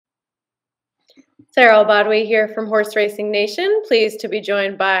Sarah Albadwi here from Horse Racing Nation. Pleased to be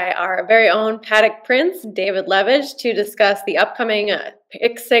joined by our very own paddock prince, David Levitch, to discuss the upcoming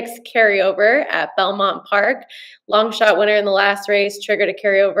Pick 6 carryover at Belmont Park. Long shot winner in the last race triggered a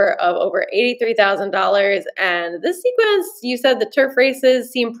carryover of over $83,000. And this sequence, you said the turf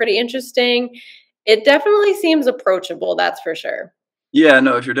races seem pretty interesting. It definitely seems approachable, that's for sure. Yeah,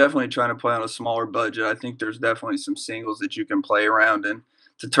 no, if you're definitely trying to play on a smaller budget, I think there's definitely some singles that you can play around and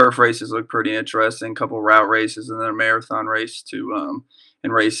the turf races look pretty interesting. Couple route races and then a marathon race to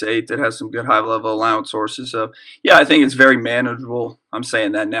in race 8 that has some good high level allowance horses. So yeah, I think it's very manageable. I'm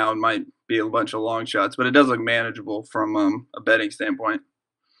saying that now, it might be a bunch of long shots, but it does look manageable from a betting standpoint.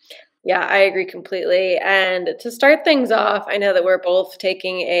 Yeah, I agree completely. And to start things off, I know that we're both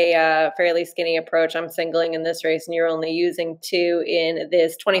taking a fairly skinny approach. I'm singling in this race, and you're only using two in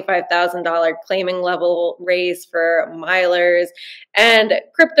this $25,000 claiming level race for milers. And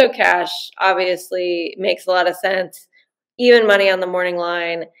crypto cash obviously makes a lot of sense. Even money on the morning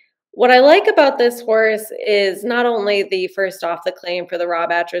line. What I like about this horse is not only the first off the claim for the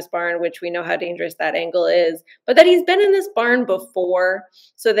Rob Atras barn, which we know how dangerous that angle is, but that he's been in this barn before.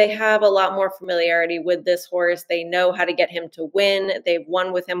 So they have a lot more familiarity with this horse. They know how to get him to win. They've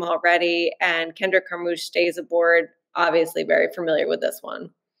won with him already. And Kendrick Carmouche stays aboard, obviously very familiar with this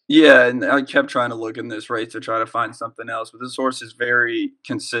one. Yeah, and I kept trying to look in this race to try to find something else, but this horse is very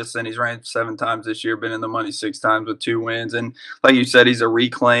consistent. He's ran 7 times this year, been in the money 6 times with 2 wins, and like you said, he's a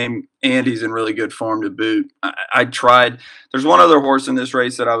reclaim and he's in really good form to boot. I tried. There's one other horse in this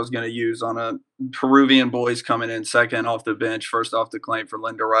race that I was going to use on a Peruvian boys coming in second off the bench, first off the claim for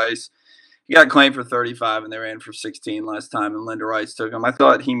Linda Rice. He got claimed for 35 and they ran for 16 last time and Linda Rice took him. I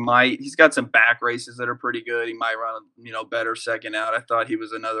thought he's got some back races that are pretty good. He might run, better second out. I thought he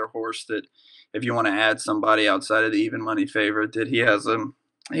was another horse that if you want to add somebody outside of the even money favorite that he has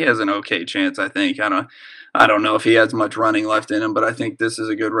an okay chance, I think. I don't know if he has much running left in him, but I think this is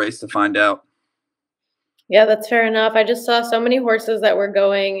a good race to find out. Yeah, that's fair enough. I just saw so many horses that were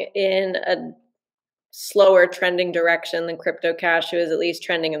going in a slower trending direction than crypto cash, who is at least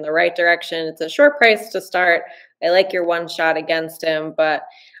trending in the right direction. It's a short price to start. I like your one shot against him, but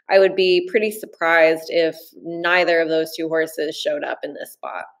I would be pretty surprised if neither of those two horses showed up in this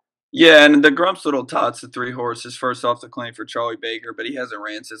spot. Yeah, and the Grumps Little Tots, the 3 horses, first off the claim for Charlie Baker, but he hasn't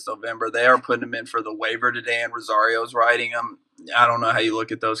ran since November. They are putting him in for the waiver today, and Rosario's riding him. I don't know how you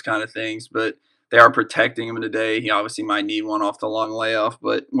look at those kind of things, but they are protecting him today. He obviously might need one off the long layoff,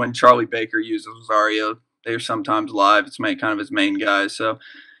 but when Charlie Baker uses Rosario, they're sometimes live. It's kind of his main guy. So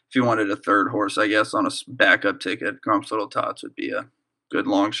if you wanted a third horse, I guess, on a backup ticket, Grumps Little Tots would be a good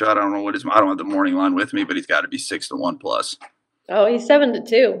long shot. I don't know I don't have the morning line with me, but he's got to be 6-1 plus. Oh, he's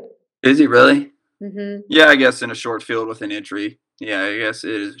 7-2. Is he really? Mm-hmm. Yeah, I guess in a short field with an entry. Yeah, I guess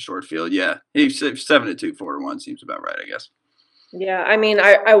it is a short field. Yeah, he's 7-2, 4-1 seems about right, I guess. Yeah, I mean,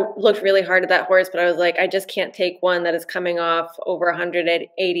 I looked really hard at that horse, but I was like, I just can't take one that is coming off over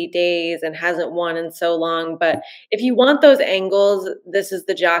 180 days and hasn't won in so long. But if you want those angles, this is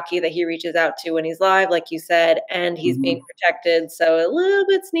the jockey that he reaches out to when he's live, like you said, and he's being protected. So a little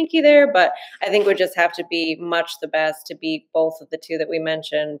bit sneaky there, but I think would just have to be much the best to beat both of the two that we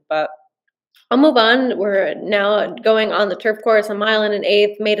mentioned. But I'll move on. We're now going on the turf course, a mile and an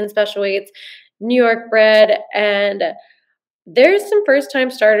eighth, maiden special weights, New York bred, and there's some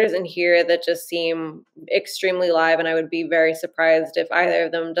first-time starters in here that just seem extremely live, and I would be very surprised if either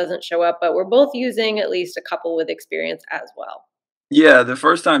of them doesn't show up, but we're both using at least a couple with experience as well. Yeah, the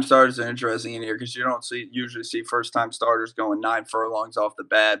first time starters are interesting in here because you don't usually see first time starters going 9 furlongs off the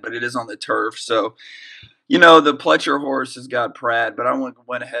bat, but it is on the turf. So, the Pletcher horse has got Pratt, but I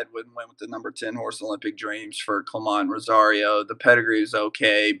went ahead and went with the number 10 horse, Olympic Dreams, for Clement Rosario. The pedigree is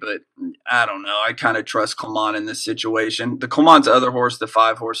okay, but I don't know. I kind of trust Clement in this situation. The Clement's other horse, the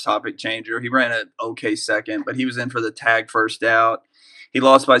 5 horse Topic Changer, he ran an okay second, but he was in for the tag first out. He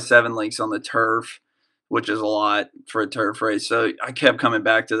lost by 7 lengths on the turf, which is a lot for a turf race. So I kept coming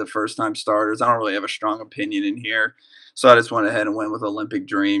back to the first time starters. I don't really have a strong opinion in here. So I just went ahead and went with Olympic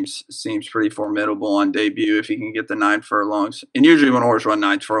Dreams. Seems pretty formidable on debut if he can get the 9 furlongs. And usually when horses run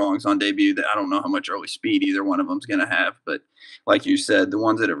 9 furlongs on debut, I don't know how much early speed either one of them's going to have. But like you said, the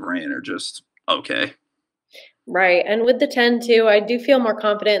ones that have ran are just okay. Right. And with the 10 too, I do feel more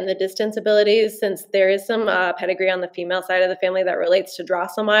confident in the distance abilities since there is some pedigree on the female side of the family that relates to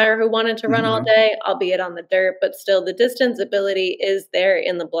Drosselmeyer, who wanted to run all day, albeit on the dirt, but still the distance ability is there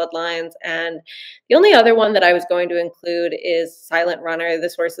in the bloodlines. And the only other one that I was going to include is Silent Runner.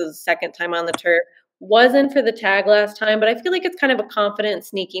 This horse's second time on the turf. Wasn't for the tag last time, but I feel like it's kind of a confident,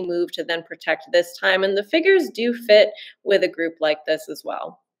 sneaky move to then protect this time. And the figures do fit with a group like this as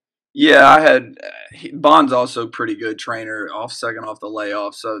well. Yeah, I had Bond's also pretty good trainer off second off the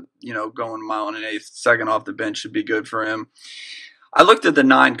layoff. So, going mile and an eighth second off the bench should be good for him. I looked at the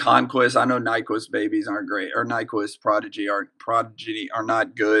nine Conquest. I know Nyquist babies aren't great, or Nyquist prodigy are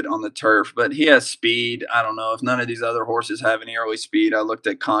not good on the turf, but he has speed. I don't know if none of these other horses have any early speed. I looked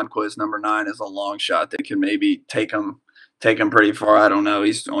at Conquest number 9 as a long shot that can maybe take him pretty far. I don't know.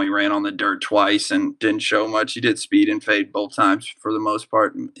 He's only ran on the dirt twice and didn't show much. He did speed and fade both times for the most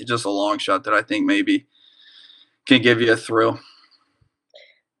part. It's just a long shot that I think maybe can give you a thrill.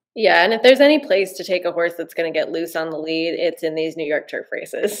 Yeah, and if there's any place to take a horse that's going to get loose on the lead, it's in these New York turf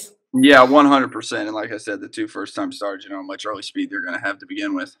races. Yeah, 100%. And like I said, the two first time starters, how much early speed they're going to have to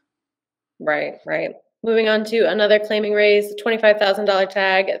begin with. Right, right. Moving on to another claiming race, $25,000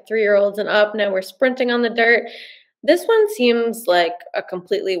 tag, 3-year-olds and up. Now we're sprinting on the dirt. This one seems like a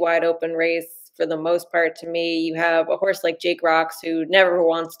completely wide open race for the most part to me. You have a horse like Jake Rocks who never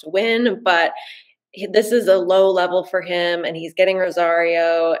wants to win, but this is a low level for him, and he's getting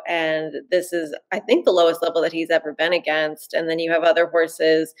Rosario, and this is, I think, the lowest level that he's ever been against. And then you have other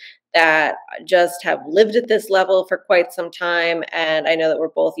horses that just have lived at this level for quite some time, and I know that we're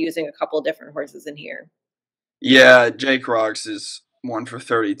both using a couple of different horses in here. Yeah, Jake Rocks is 1 for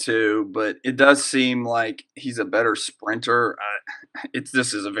 32, but it does seem like he's a better sprinter.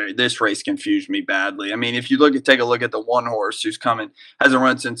 This race confused me badly. I mean, if you take a look at the one horse who's coming, hasn't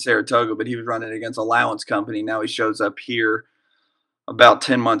run since Saratoga, but he was running against Allowance Company. Now he shows up here about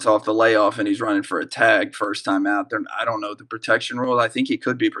 10 months off the layoff and he's running for a tag first time out there. I don't know the protection rule. I think he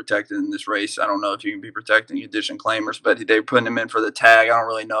could be protected in this race. I don't know if you can be protecting addition claimers, but they're putting him in for the tag. I don't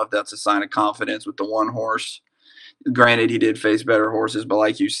really know if that's a sign of confidence with the one horse. Granted, he did face better horses, but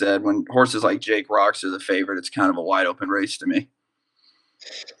like you said, when horses like Jake Rocks are the favorite, it's kind of a wide open race to me.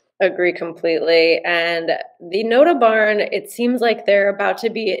 Agree completely. And the Noda barn, it seems like they're about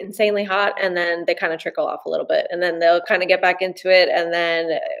to be insanely hot, and then they kind of trickle off a little bit, and then they'll kind of get back into it, and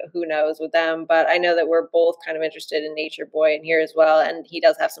then who knows with them. But I know that we're both kind of interested in Nature Boy in here as well, and he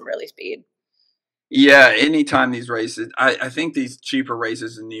does have some early speed. Yeah, anytime these races, I think these cheaper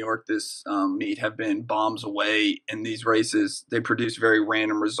races in New York this meet have been bombs away. In these races, they produce very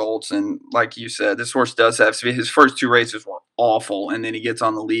random results. And like you said, this horse does have speed. His first two races were awful, and then he gets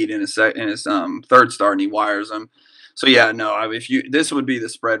on the lead in his third start and he wires them. So yeah, no, if you this would be the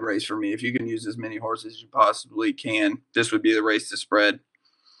spread race for me. If you can use as many horses as you possibly can, this would be the race to spread.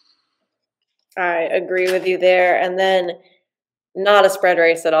 I agree with you there. And then not a spread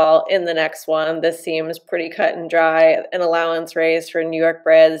race at all in the next one. This seems pretty cut and dry. An allowance race for New York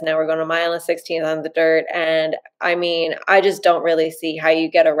breds. Now we're going a mile and 16th on the dirt. And I mean, I just don't really see how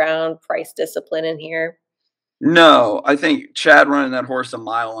you get around price discipline in here. No, I think Chad running that horse a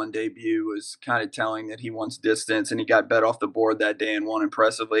mile on debut was kind of telling that he wants distance, and he got bet off the board that day and won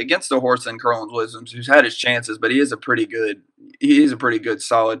impressively against a horse in Curlin's Wisdoms, who's had his chances, but he is a pretty good,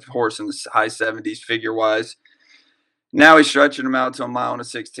 solid horse in the high 70s figure wise. Now he's stretching him out to a mile and a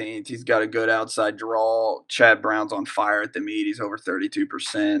 16th. He's got a good outside draw. Chad Brown's on fire at the meet. He's over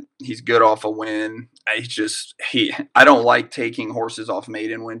 32%. He's good off a win. I don't like taking horses off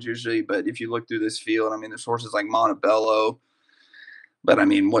maiden wins usually, but if you look through this field, I mean, there's horses like Montebello, but I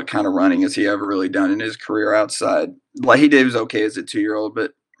mean, what kind of running has he ever really done in his career outside? Like he did was okay as a 2-year-old,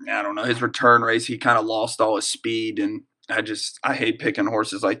 but I don't know. His return race, he kind of lost all his speed, and I hate picking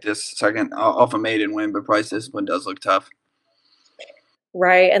horses like this second off a maiden win, but price discipline does look tough.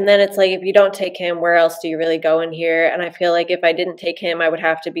 Right. And then it's like, if you don't take him, where else do you really go in here? And I feel like if I didn't take him, I would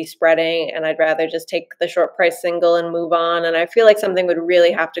have to be spreading, and I'd rather just take the short price single and move on. And I feel like something would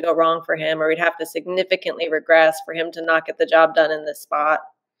really have to go wrong for him, or we'd have to significantly regress for him to not get the job done in this spot.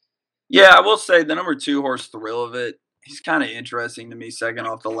 Yeah, I will say the number 2 horse, Thrill of It, he's kind of interesting to me. Second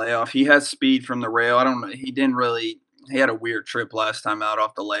off the layoff, he has speed from the rail. I don't know. He didn't really. He had a weird trip last time out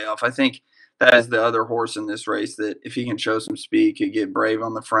off the layoff. I think that is the other horse in this race that if he can show some speed, could get brave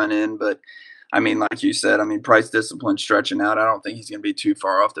on the front end. But I mean, like you said, I mean, price discipline stretching out. I don't think he's going to be too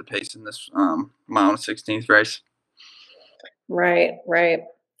far off the pace in this mile and 16th race. Right, right.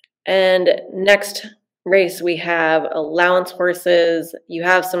 And next race, we have allowance horses. You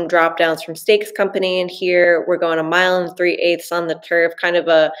have some drop downs from Stakes Company in here. We're going a mile and 3/8 on the turf, kind of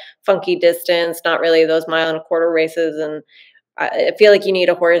a funky distance, not really those mile and a quarter races. And I feel like you need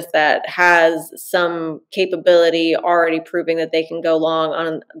a horse that has some capability already proving that they can go long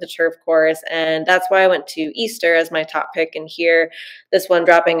on the turf course. And that's why I went to Easter as my top pick in here. This one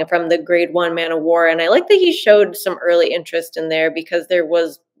dropping from the grade 1 Man of War. And I like that he showed some early interest in there because there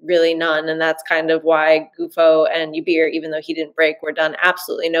was really none. And that's kind of why Gufo and Ubir, even though he didn't break, were done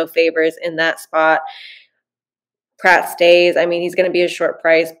absolutely no favors in that spot. Pratt stays. I mean, he's going to be a short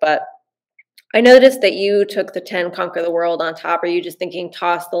price, but I noticed that you took the 10 Conquer the World on top. Are you just thinking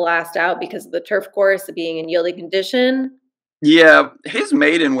toss the last out because of the turf course being in yielding condition? Yeah, his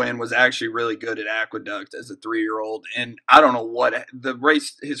maiden win was actually really good at Aqueduct as a 3-year-old, and I don't know what the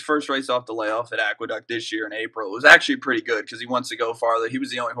race, his first race off the layoff at Aqueduct this year in April was actually pretty good because he wants to go farther. He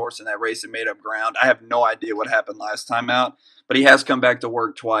was the only horse in that race that made up ground. I have no idea what happened last time out, but he has come back to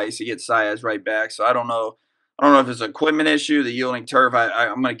work twice. He gets Saez right back, so I don't know. I don't know if it's an equipment issue, the yielding turf.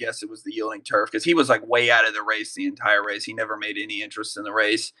 I'm gonna guess it was the yielding turf because he was like way out of the race the entire race. He never made any interest in the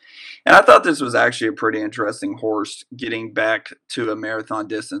race. And I thought this was actually a pretty interesting horse getting back to a marathon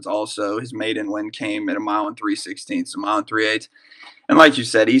distance also. His maiden win came at a mile and 3/16, a mile and 3/8. And like you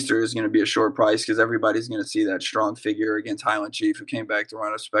said, Easter is going to be a short price because everybody's going to see that strong figure against Highland Chief, who came back to run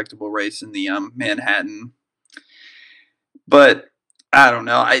a respectable race in the Manhattan. But I don't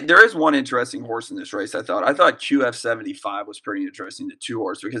know. There is one interesting horse in this race. I thought QF75 was pretty interesting, the two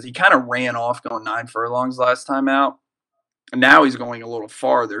horse, because he kind of ran off going 9 furlongs last time out. Now he's going a little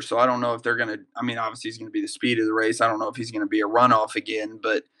farther, so I don't know if they're gonna. I mean, obviously he's gonna be the speed of the race. I don't know if he's gonna be a runoff again,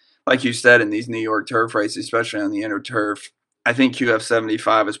 but like you said, in these New York turf races, especially on the inner turf, I think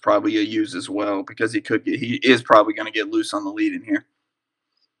QF75 is probably a use as well because he is probably gonna get loose on the lead in here.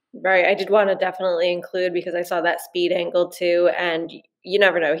 Right. I did want to definitely include because I saw that speed angle too. And you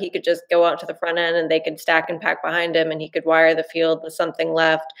never know. He could just go out to the front end and they could stack and pack behind him and he could wire the field with something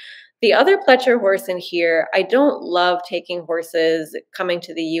left. The other Pletcher horse in here, I don't love taking horses coming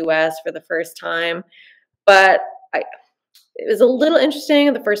to the US for the first time, but it was a little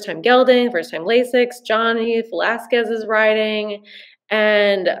interesting. The first time gelding, first time Lasix, Johnny Velasquez is riding.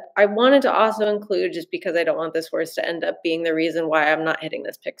 And I wanted to also include, just because I don't want this horse to end up being the reason why I'm not hitting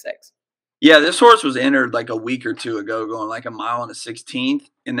this pick six. Yeah, this horse was entered like a week or two ago, going like a mile and a 16th,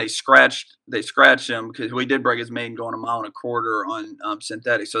 and they scratched him because we did break his maiden going a mile and a quarter on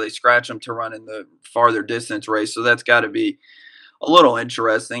synthetic, so they scratched him to run in the farther distance race. So that's got to be a little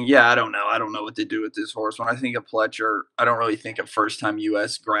interesting. Yeah, I don't know what to do with this horse. When I think of Pletcher, I don't really think of first time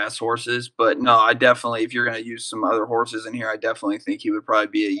US grass horses, but no, I definitely, if you're going to use some other horses in here, I definitely think he would probably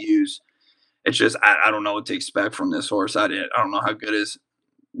be a use. It's just I don't know what to expect from this horse. I don't know how good his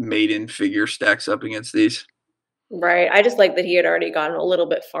maiden figure stacks up against these. Right. I just like that he had already gone a little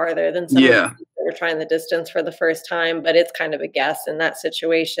bit farther than some of the Yeah. people that were trying the distance for the first time, but it's kind of a guess in that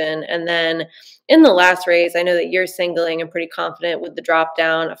situation. And then in the last race, I know that you're singling and pretty confident with the drop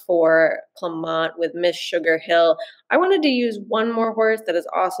down for Clement with Miss Sugar Hill. I wanted to use one more horse that is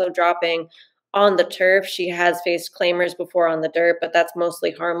also dropping on the turf. She has faced claimers before on the dirt, but that's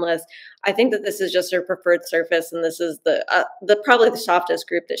mostly harmless. I think that this is just her preferred surface, and this is the probably the softest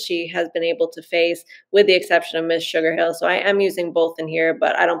group that she has been able to face, with the exception of Miss Sugar Hill. So I am using both in here,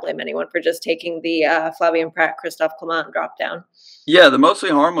 but I don't blame anyone for just taking the Flavian Pratt, Christophe Clement drop down. Yeah, the mostly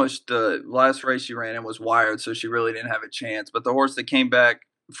harmless, the last race she ran in was wired, so she really didn't have a chance. But the horse that came back,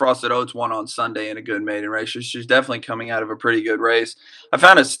 Frosted Oats, won on Sunday in a good maiden race. She's definitely coming out of a pretty good race. I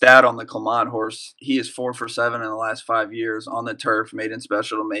found a stat on the Clement horse. He is 4 for 7 in the last 5 years on the turf, maiden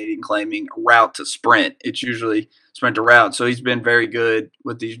special to maiden claiming route to sprint. It's usually sprint to route. So he's been very good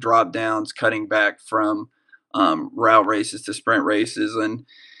with these drop downs, cutting back from route races to sprint races. And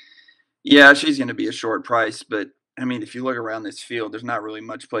yeah, she's going to be a short price, but I mean, if you look around this field, there's not really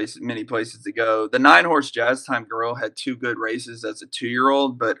many places to go. The 9 horse Jazz Time Girl had 2 good races as a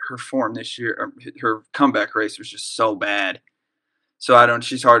 2-year-old, but her form this year, her comeback race was just so bad. So I don't.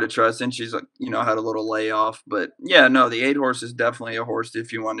 She's hard to trust, and she's had a little layoff. But yeah, no, the 8 horse is definitely a horse.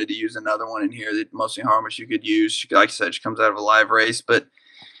 If you wanted to use another one in here, that mostly harmless you could use. Like I said, she comes out of a live race, but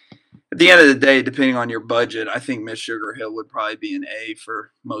at the end of the day, depending on your budget, I think Miss Sugar Hill would probably be an A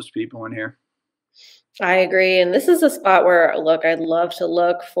for most people in here. I agree. And this is a spot where, look, I'd love to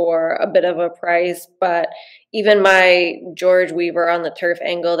look for a bit of a price, but even my George Weaver on the turf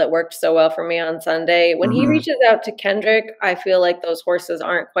angle that worked so well for me on Sunday, when he Hmm. reaches out to Kendrick, I feel like those horses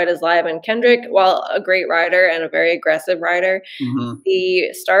aren't quite as live. And Kendrick, while a great rider and a very aggressive rider, Hmm.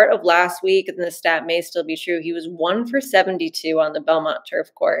 the start of last week, and the stat may still be true, he was 1 for 72 on the Belmont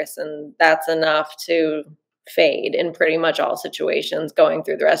turf course. And that's enough to fade in pretty much all situations going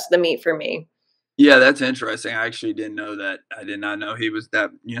through the rest of the meet for me. Yeah, that's interesting. I actually didn't know that. I did not know he was that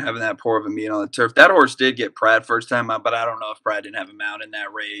having that poor of a meet on the turf. That horse did get Pratt first time out, but I don't know if Pratt didn't have him out in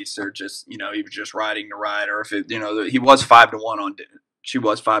that race or just he was just riding to ride, or if he was 5 to 1 on she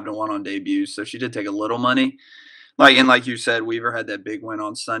was 5 to 1 on debut, so she did take a little money. Like you said, Weaver had that big win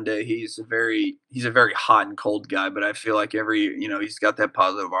on Sunday. He's a very hot and cold guy, but I feel like he's got that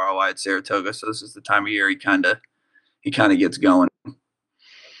positive ROI at Saratoga, so this is the time of year he kind of gets going.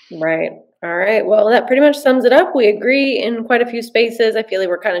 Right. All right. Well, that pretty much sums it up. We agree in quite a few spaces. I feel like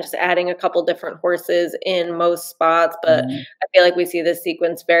we're kind of just adding a couple different horses in most spots, but Mhm. I feel like we see this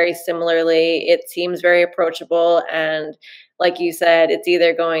sequence very similarly. It seems very approachable. And like you said, it's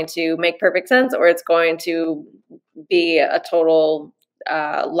either going to make perfect sense or it's going to be a total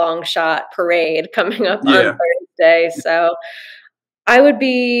long shot parade coming up on Yeah. Thursday. So I would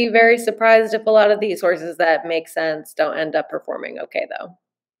be very surprised if a lot of these horses that make sense don't end up performing okay, though.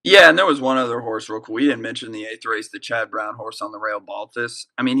 Yeah, and there was one other horse real quick. We didn't mention the 8th race, the Chad Brown horse on the rail, Baltus.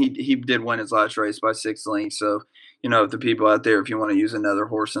 I mean, he did win his last race by 6 lengths, so, if the people out there, if you wanna use another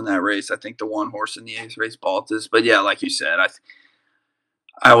horse in that race, I think the one horse in the 8th race, Baltus. But yeah, like you said,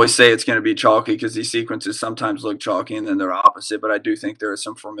 I always say it's gonna be chalky because these sequences sometimes look chalky and then they're opposite, but I do think there are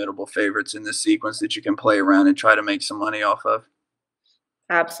some formidable favorites in this sequence that you can play around and try to make some money off of.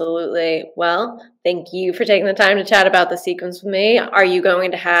 Absolutely. Well, thank you for taking the time to chat about the sequence with me. Are you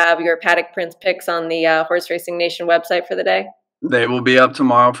going to have your Paddock Prince picks on the Horse Racing Nation website for the day? They will be up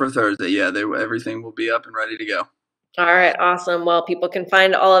tomorrow for Thursday. Yeah, everything will be up and ready to go. All right, awesome. Well, people can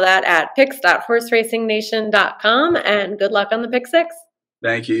find all of that at picks.horseracingnation.com, and good luck on the pick six.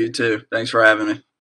 Thank you, you too. Thanks for having me.